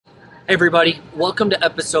Everybody, welcome to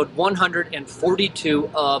episode 142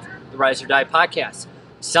 of the Rise or Die podcast.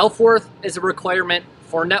 Self-worth is a requirement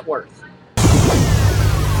for net worth.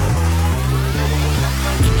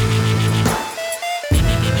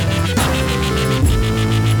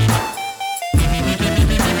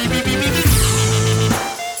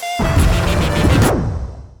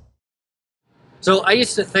 So I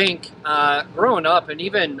used to think, growing up and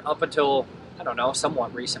even up until,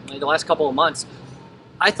 somewhat recently, the last couple of months,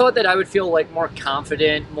 I thought that I would feel like more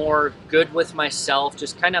confident, more good with myself,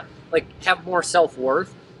 just kind of like have more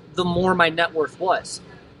self-worth, the more my net worth was.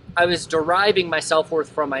 I was deriving my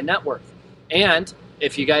self-worth from my net worth. And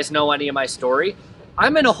if you guys know any of my story,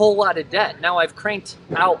 I'm in a whole lot of debt. Now I've cranked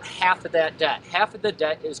out half of that debt. Half of the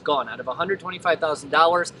debt is gone. Out of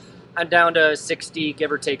 $125,000, I'm down to 60,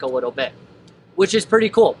 give or take a little bit, which is pretty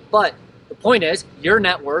cool. But the point is, your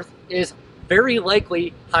net worth is very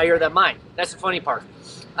likely higher than mine. That's the funny part.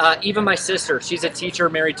 Even my sister, she's a teacher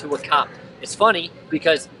married to a cop. It's funny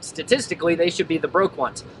because statistically they should be the broke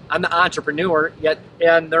ones. I'm the entrepreneur, yet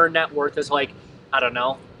and their net worth is like, I don't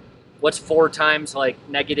know, what's 4 times like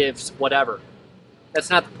negatives, whatever. That's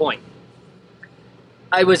not the point.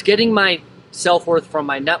 I was getting my self-worth from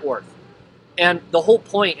my net worth. And the whole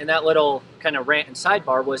point in that little kind of rant and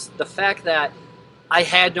sidebar was the fact that I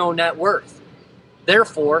had no net worth.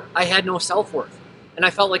 Therefore, I had no self-worth. And I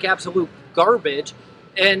felt like absolute garbage.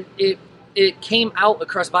 And it came out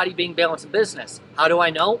across Body Being Balance and Business. How do I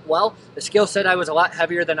know? Well, the scale said I was a lot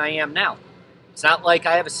heavier than I am now. It's not like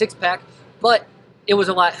I have a six-pack, but it was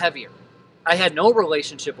a lot heavier. I had no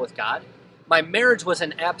relationship with God. My marriage was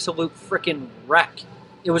an absolute freaking wreck.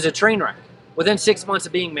 It was a train wreck. Within 6 months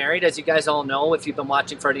of being married, as you guys all know, if you've been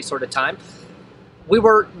watching for any sort of time, we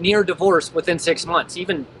were near divorce within 6 months,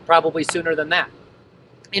 even probably sooner than that.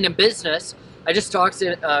 And in business, I just talked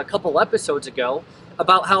a couple episodes ago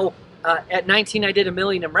about how at 19 I did $1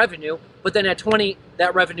 million in revenue, but then at 20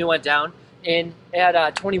 that revenue went down, and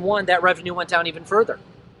at 21 that revenue went down even further.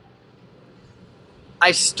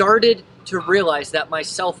 I started to realize that my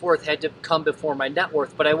self-worth had to come before my net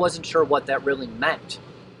worth, but I wasn't sure what that really meant.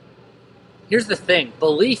 Here's the thing,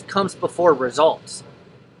 belief comes before results,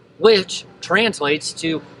 which translates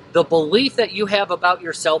to the belief that you have about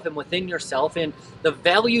yourself and within yourself, and the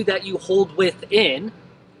value that you hold within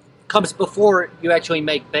comes before you actually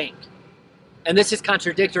make bank. And this is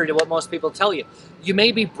contradictory to what most people tell you. You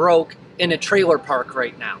may be broke in a trailer park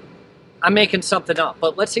right now. I'm making something up,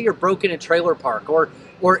 but let's say you're broke in a trailer park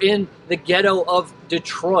or in the ghetto of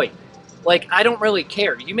Detroit. Like, I don't really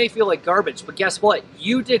care. You may feel like garbage, but guess what?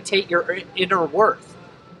 You dictate your inner worth.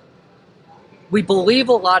 We believe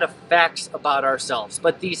a lot of facts about ourselves,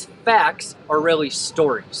 but these facts are really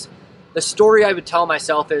stories. The story I would tell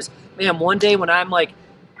myself is, man, one day when I'm like,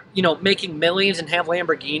 making millions and have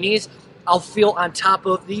Lamborghinis, I'll feel on top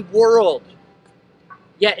of the world.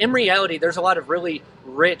 Yeah, in reality, there's a lot of really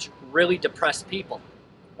rich, really depressed people.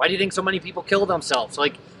 Why do you think so many people kill themselves?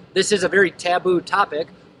 Like, this is a very taboo topic,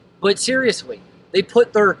 but seriously, they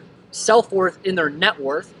put their self-worth in their net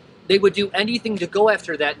worth. They would do anything to go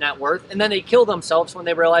after that net worth, and then they kill themselves when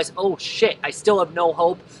they realize, oh shit, I still have no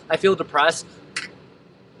hope, I feel depressed.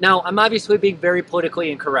 Now, I'm obviously being very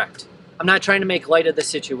politically incorrect. I'm not trying to make light of the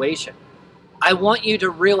situation. I want you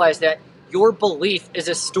to realize that your belief is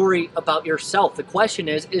a story about yourself. The question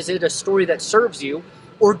is it a story that serves you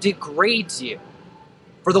or degrades you?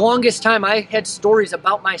 For the longest time, I had stories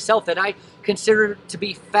about myself that I considered to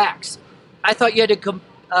be facts. I thought you had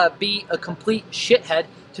to be a complete shithead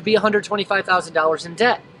to be $125,000 in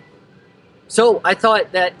debt. So I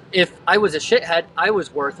thought that if I was a shithead, I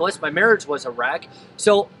was worthless. My marriage was a wreck.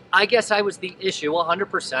 So I guess I was the issue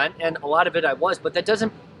 100%, and a lot of it I was, but that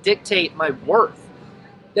doesn't dictate my worth.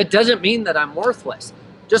 That doesn't mean that I'm worthless.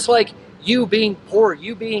 Just like you being poor,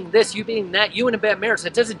 you being this, you being that, you in a bad marriage,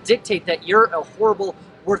 that doesn't dictate that you're a horrible,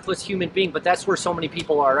 worthless human being, but that's where so many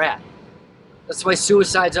people are at. That's why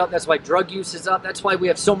suicide's up, that's why drug use is up, that's why we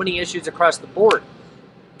have so many issues across the board.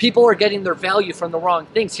 People are getting their value from the wrong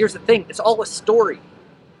things. Here's the thing, it's all a story.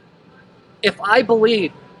 If I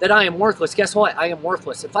believe that I am worthless, guess what? I am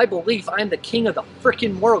worthless. If I believe I'm the king of the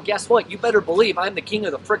frickin' world, guess what? You better believe I'm the king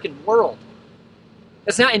of the frickin' world.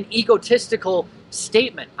 That's not an egotistical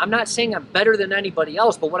statement. I'm not saying I'm better than anybody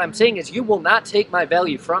else, but what I'm saying is you will not take my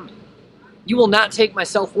value from me. You will not take my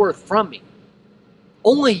self-worth from me.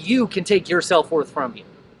 Only you can take your self-worth from you.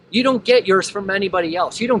 You don't get yours from anybody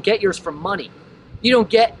else. You don't get yours from money. You don't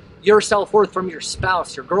get your self-worth from your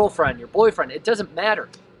spouse, your girlfriend, your boyfriend. It doesn't matter.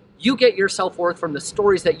 You get your self-worth from the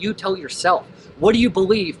stories that you tell yourself. What do you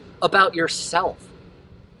believe about yourself?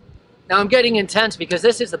 Now I'm getting intense because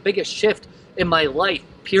this is the biggest shift in my life,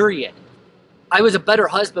 period. I was a better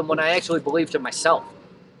husband when I actually believed in myself.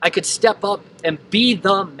 I could step up and be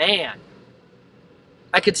the man.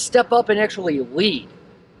 I could step up and actually lead.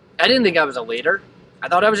 I didn't think I was a leader. I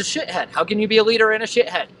thought I was a shithead. How can you be a leader and a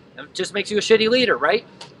shithead? It just makes you a shitty leader, right?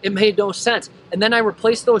 It made no sense. And then I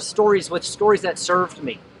replaced those stories with stories that served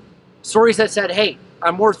me. Stories that said, hey,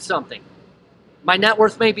 I'm worth something. My net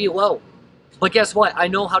worth may be low, but guess what? I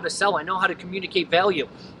know how to sell. I know how to communicate value.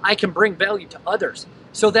 I can bring value to others.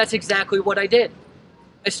 So that's exactly what I did.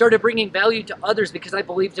 I started bringing value to others because I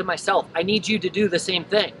believed in myself. I need you to do the same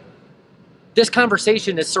thing. This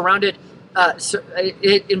conversation is surrounded,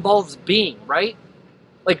 it involves being, right?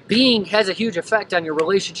 Like being has a huge effect on your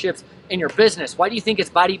relationships and your business. Why do you think it's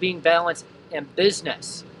body, being, balance, and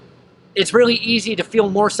business? It's really easy to feel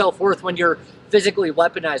more self-worth when you're physically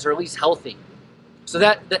weaponized or at least healthy. So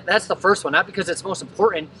that's the first one, not because it's most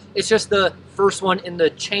important. It's just the first one in the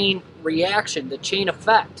chain reaction, the chain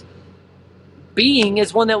effect. Being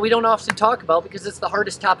is one that we don't often talk about because it's the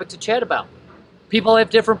hardest topic to chat about. People have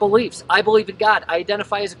different beliefs. I believe in God. I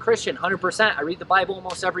identify as a Christian, 100%. I read the Bible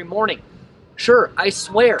almost every morning. Sure, I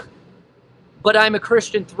swear, but I'm a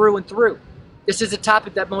Christian through and through. This is a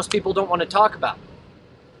topic that most people don't want to talk about.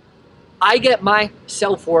 I get my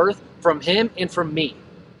self-worth from him and from me.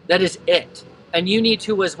 That is it. And you need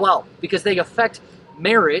to as well, because they affect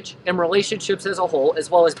marriage and relationships as a whole,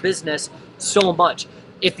 as well as business so much.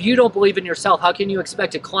 If you don't believe in yourself, how can you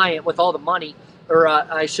expect a client with all the money, or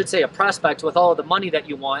I should say a prospect with all of the money that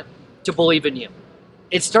you want, to believe in you?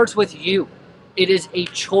 It starts with you. It is a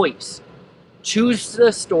choice. Choose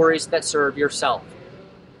the stories that serve yourself.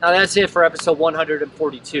 Now that's it for episode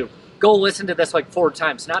 142. Go listen to this like 4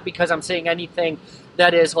 times, not because I'm saying anything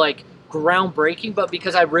that is like groundbreaking, but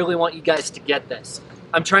because I really want you guys to get this.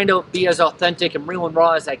 I'm trying to be as authentic and real and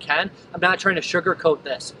raw as I can. I'm not trying to sugarcoat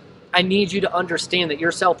this. I need you to understand that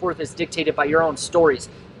your self-worth is dictated by your own stories.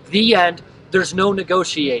 The end. There's no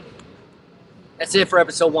negotiating. That's it for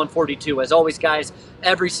episode 142. As always, guys,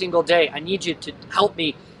 every single day, I need you to help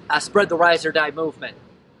me spread the Rise or Die movement.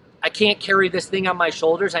 I can't carry this thing on my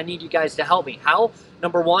shoulders. I need you guys to help me. How?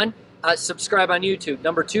 Number 1, subscribe on YouTube.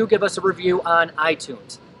 Number 2, give us a review on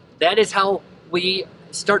iTunes. That is how we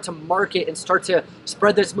start to market and start to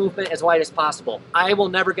spread this movement as wide as possible. I will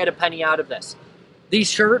never get a penny out of this.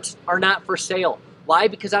 These shirts are not for sale. Why?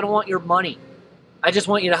 Because I don't want your money. I just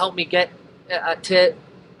want you to help me get to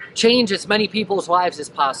change as many people's lives as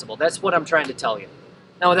possible. That's what I'm trying to tell you.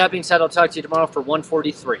 Now, with that being said, I'll talk to you tomorrow for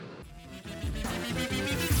 143.